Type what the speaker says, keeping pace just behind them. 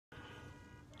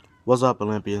What's up,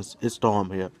 Olympians? It's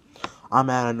Storm here. I'm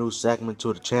adding a new segment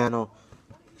to the channel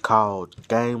called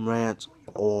Game Rants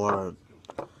or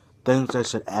Things That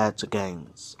Should Add to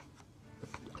Games.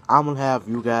 I'm gonna have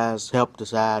you guys help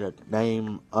decide the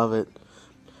name of it.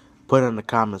 Put it in the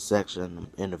comment section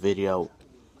in the video.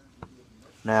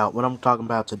 Now, what I'm talking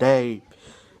about today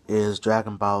is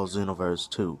Dragon Ball Xenoverse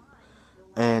 2.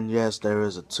 And yes, there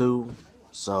is a 2.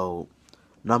 So,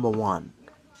 number 1,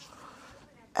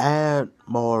 add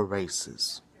more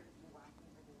races.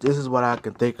 This is what I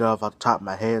can think of off the top of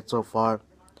my head so far.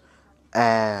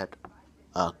 Add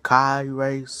a Kai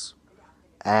race,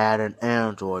 add an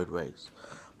Android race,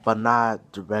 but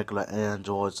not the regular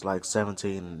Androids like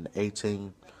 17 and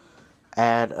 18.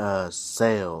 Add a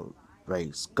Cell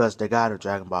race, because they got a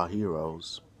Dragon Ball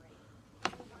Heroes.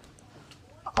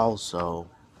 Also,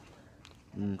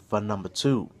 for number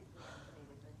 2,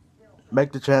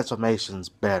 make the transformations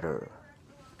better.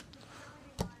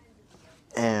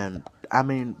 And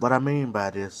what I mean by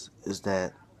this is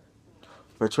that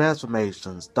for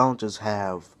transformations, don't just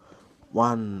have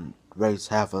one race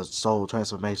have a sole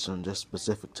transformation just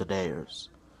specific to theirs.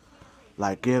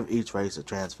 Like, give each race a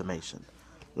transformation.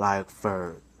 Like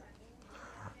for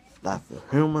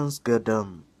humans, give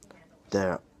them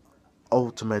their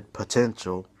ultimate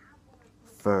potential.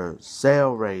 For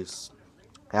Cell race,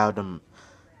 have them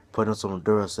put in some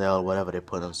Duracell, whatever they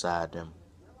put inside them.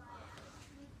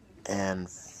 And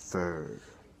for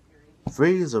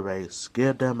Frieza race,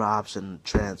 give them the option to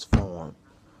transform.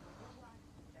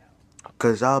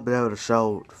 Because y'all be able to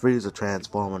show Frieza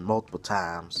transforming multiple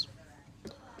times.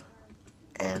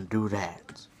 And do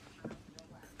that.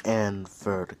 And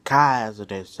for the Kais, if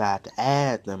they decide to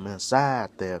add them inside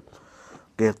there,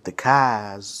 give the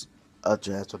Kais a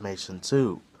transformation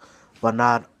too. But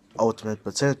not ultimate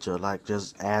potential, like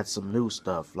just add some new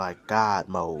stuff like God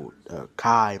mode, or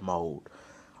Kai mode,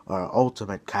 or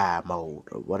ultimate Kai mode,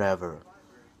 or whatever.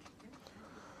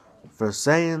 For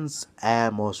Saiyans,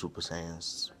 add more Super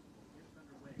Saiyans.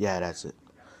 Yeah, that's it.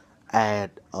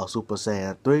 Add a Super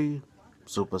Saiyan 3,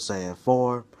 Super Saiyan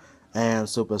 4, and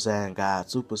Super Saiyan God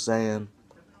Super Saiyan,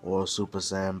 or Super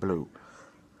Saiyan Blue.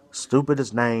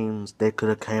 Stupidest names they could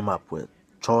have came up with.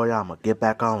 Toriyama, get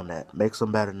back on that. Make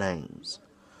some better names.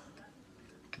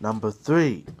 Number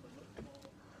 3,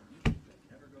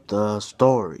 the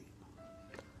story.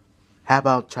 How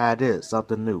about try this,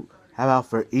 something new? How about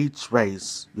for each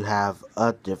race you have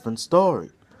a different story?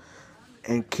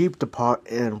 And keep the part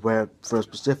in where for a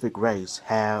specific race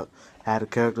have the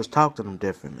characters talk to them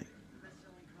differently.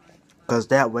 Because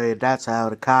that way, that's how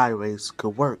the Kai race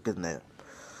could work in there.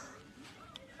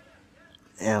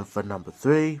 And for number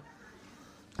 3,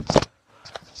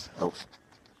 oh,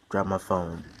 drop my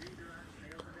phone.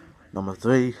 Number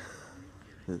 3,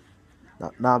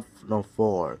 not no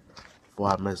 4.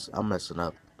 4, I'm messing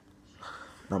up.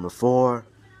 Number 4,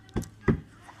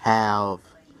 have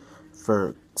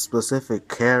for specific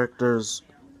characters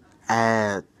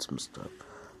add some stuff.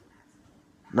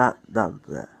 Not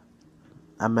that.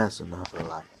 I'm messing up a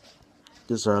lot.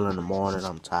 This early in the morning,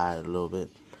 I'm tired a little bit.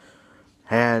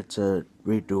 Had to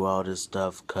redo all this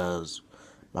stuff because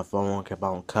my phone kept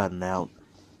on cutting out.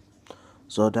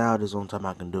 So now this one time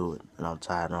I can do it. And I'm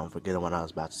tired and I'm forgetting what I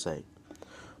was about to say.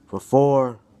 For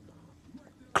 4,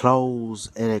 clothes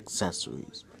and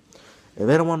accessories. If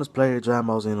anyone has played Dragon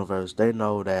Ball Xenoverse, they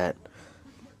know that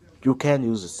you can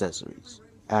use accessories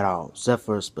at all, except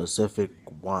for specific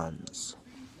ones.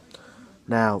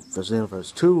 Now, for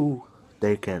Xenoverse 2,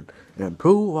 they can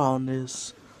improve on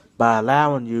this by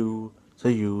allowing you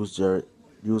to use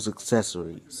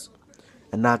accessories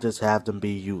and not just have them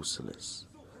be useless.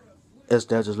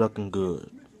 Instead, just looking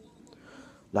good.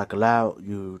 Like, allow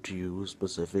you to use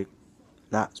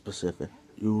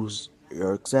use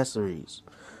your accessories.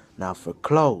 Now, for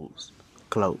clothes.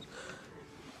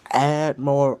 Add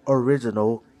more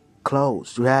original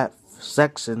clothes. You have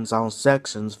sections on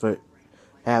sections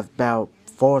have about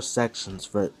 4 sections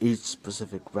for each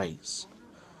specific race.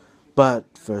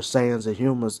 But for Saiyans and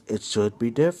humans, it should be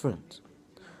different.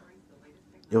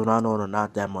 Even though I know there's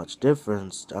not that much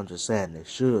difference, I'm just saying it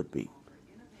should be.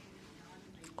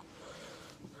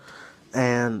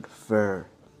 And for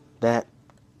that,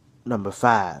 number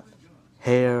 5,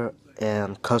 hair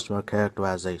and customer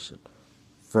characterization.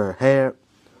 For hair,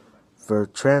 for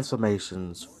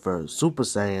transformations, for Super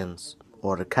Saiyans,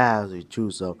 or the Kais you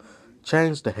choose, so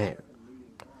change the hair.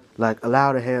 Like,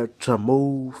 allow the hair to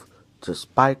move, to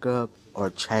spike up, or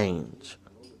change.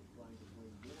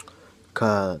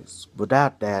 Because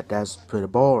without that, that's pretty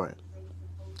boring.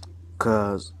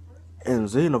 Because in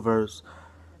Xenoverse,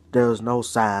 there's no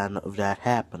sign of that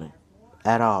happening.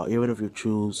 at all, even if you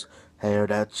choose hair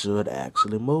that should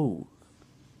actually move.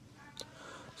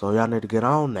 So y'all need to get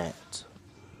on that.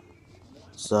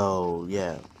 So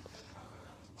yeah,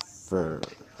 for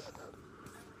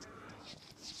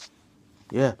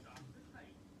yeah,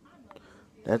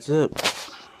 that's it.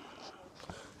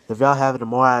 If y'all have any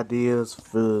more ideas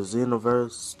for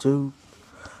Xenoverse 2,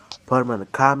 put them in the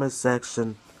comment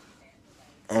section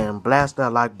and blast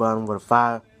that like button with a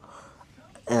fire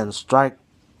and strike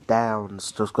down the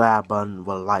subscribe button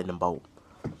with a lightning bolt.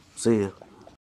 See ya.